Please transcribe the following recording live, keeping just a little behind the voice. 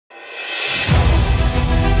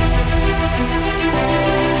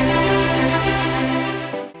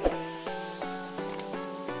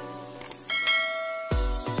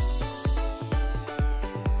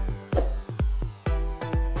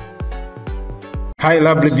Hi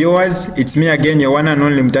lovely viewers, it's me again, your one and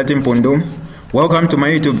only Mutati Mpundu. Welcome to my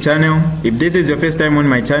YouTube channel. If this is your first time on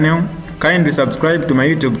my channel, kindly subscribe to my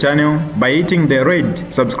YouTube channel by hitting the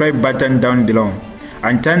red subscribe button down below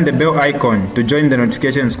and turn the bell icon to join the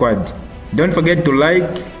notification squad. Don't forget to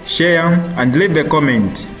like, share and leave a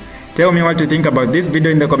comment. Tell me what you think about this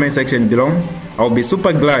video in the comment section below. I'll be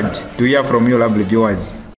super glad to hear from you lovely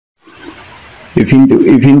viewers.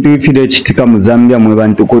 Ifintu ifide chitika mu Zambia mwe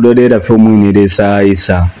bantu kodolera fe omwine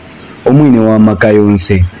isa omwine wa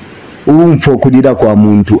makayonse umfo kudira kwa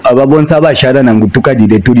muntu ababonsa abashara nangu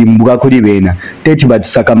tukadire tuli mbuga kuri bena teti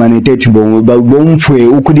batusakamane teti bomfwe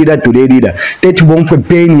ukudira turerira teti bomfwe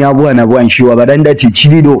peni abwana bwanshiwa baranda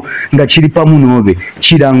chiriro nga chiri pamunobe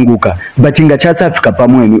chiranguka batinga chasa Afrika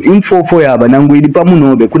pamwenu infofo yaba nangu iri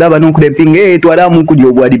pamunobe kudaba nokurepinga twaramu kudi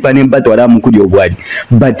obwadi panemba twaramu kudi obwadi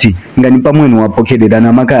bati ngani pamwenu wapokerera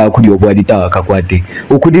na makaya kudi obwadi tawakakwate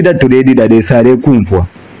ukudira turerira desare kumfwa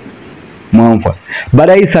mwamfa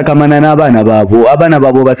barayisa kamana n'abana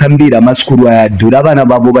babo batambira maskuru ayadura abana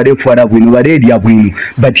babo barefwara bwino baredia bwino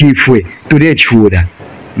batifwe turechura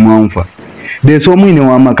mwamfa deso mwine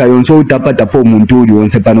wa makayonso utapata po muntu uri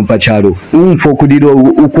onse pano pacharo umfo kudiro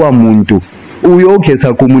ukwa muntu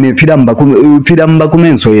uyokesa kumune filamba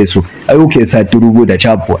kumenso yesu ayokesa turuguda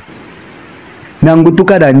chapwa nangu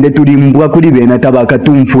tukarande tulimbwa kuri bena tabaka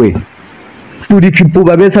tumfwe turi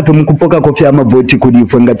kipuba besa fe mukupoka kofi amavoti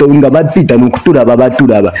kulifwe nga bapita nokuturaba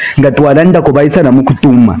baturaba nga twaranda ko bayisa na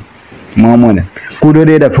mukutuma mwamona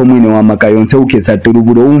kurorera fe mwine wa makayonse ukesa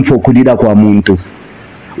turuburo umfo kulira kwa muntu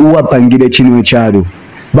uwapangire kinwe cyaro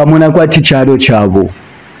bamona kwati cyaro cyabo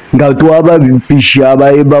nga twaba bisha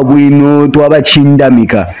bayeba bwino twaba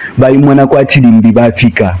chindamika bayimona kwati limbi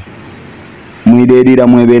bafika mwirerira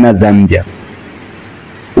mwebena Zambia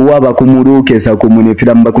uwaba kumuruke sa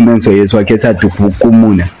kumunefira mba kumenso yesu akesa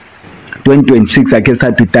tukumuna 2026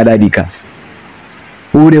 akesa tutararika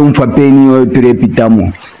ure umfa peni yo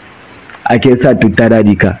turepitamo akesa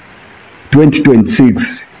tutararika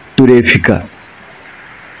 2026 turefika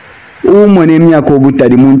umone myako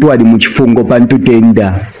butari muntu ali mu kifungo pantu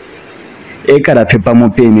tenda ekara fepa mo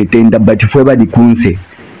peni tenda but fwe badi kunse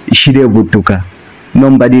ishire butuka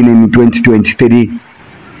nombadi ni 2023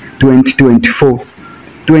 2024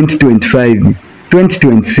 2025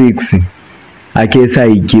 2026 akesa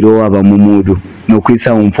ikiro aba mumudu no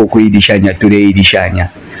kwisa umfo kuidishanya tureidishanya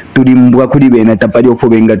tulimbwa kuri bena tapari ofo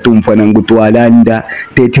benga tumfwa nangu twalanda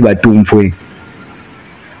teti batumfwe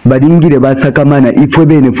badingire basakamana ifwe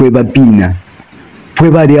bene fwe bapina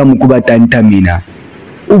fwe bali amukubatantamina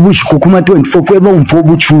ubushiku kuma 24 fwe bomfo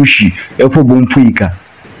buchushi efo bomfwika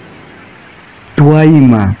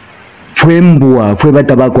twaima fwe mbwa fwe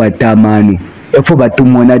batabako atamanu efo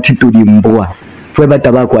batumona titulimbwa fwe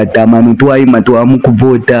batabako atamanu twaima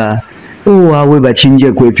twamukuvota awe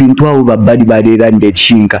bachinje kwefintu awo babali barera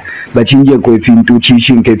ndechinka bachinje kwefintu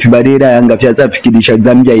chishinke fibarera yanga fyazafikirisha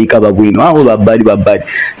Zambia ikaba bwino awo babali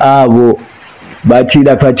abo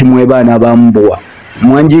batira fati mwebana bambwa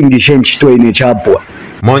mwanjingishe nchitwene chapwa.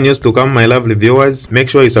 More news to come my lovely viewers. Make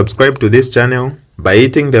sure you subscribe to this channel by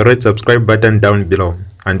hitting the red subscribe button down below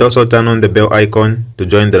and also turn on the bell icon to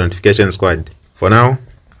join the notification squad. For now,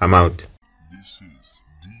 I'm out. This is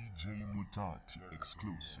DJ Mutati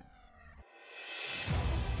exclusive.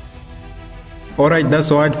 Alright, that's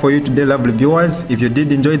all for you today lovely viewers. If you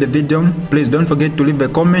did enjoy the video, please don't forget to leave a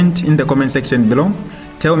comment in the comment section below.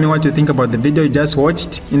 Tell me what you think about the video you just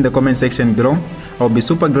watched in the comment section below. I'll be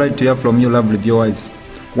super glad to hear from you lovely viewers.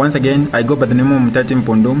 Once again, I go by the name of Mutati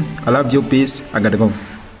Mpundu. I love you, peace, I gotta go.